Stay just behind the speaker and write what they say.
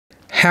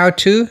how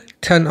to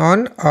turn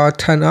on or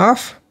turn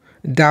off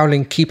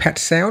downlink keypad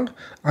sound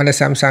on the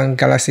Samsung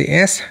Galaxy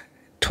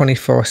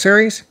S24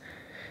 series.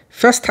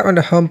 First, tap on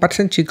the home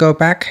button to go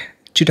back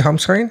to the home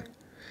screen.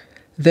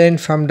 Then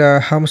from the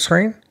home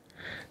screen,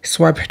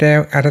 swipe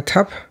down at the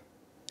top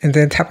and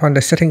then tap on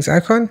the settings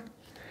icon.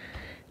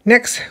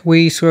 Next,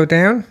 we scroll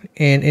down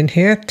and in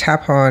here,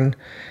 tap on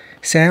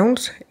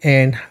sounds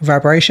and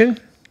vibration.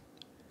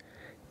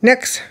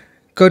 Next,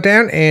 go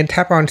down and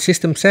tap on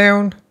system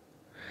sound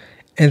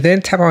and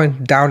then tap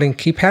on downlink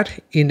keypad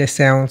in the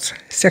sounds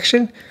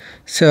section.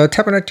 So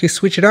tap on it to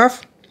switch it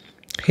off.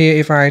 Here,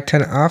 if I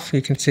turn it off,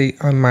 you can see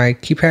on my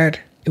keypad,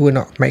 it will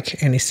not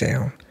make any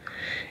sound.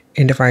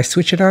 And if I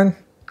switch it on,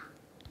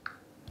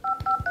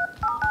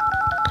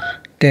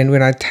 then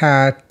when I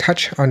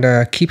touch on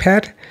the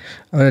keypad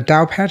or the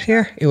dial pad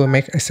here, it will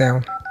make a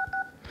sound.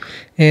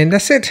 And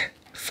that's it.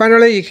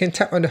 Finally, you can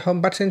tap on the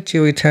home button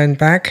to return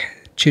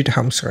back to the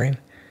home screen.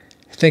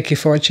 Thank you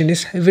for watching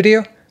this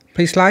video.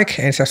 Please like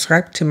and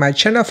subscribe to my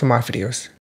channel for more videos.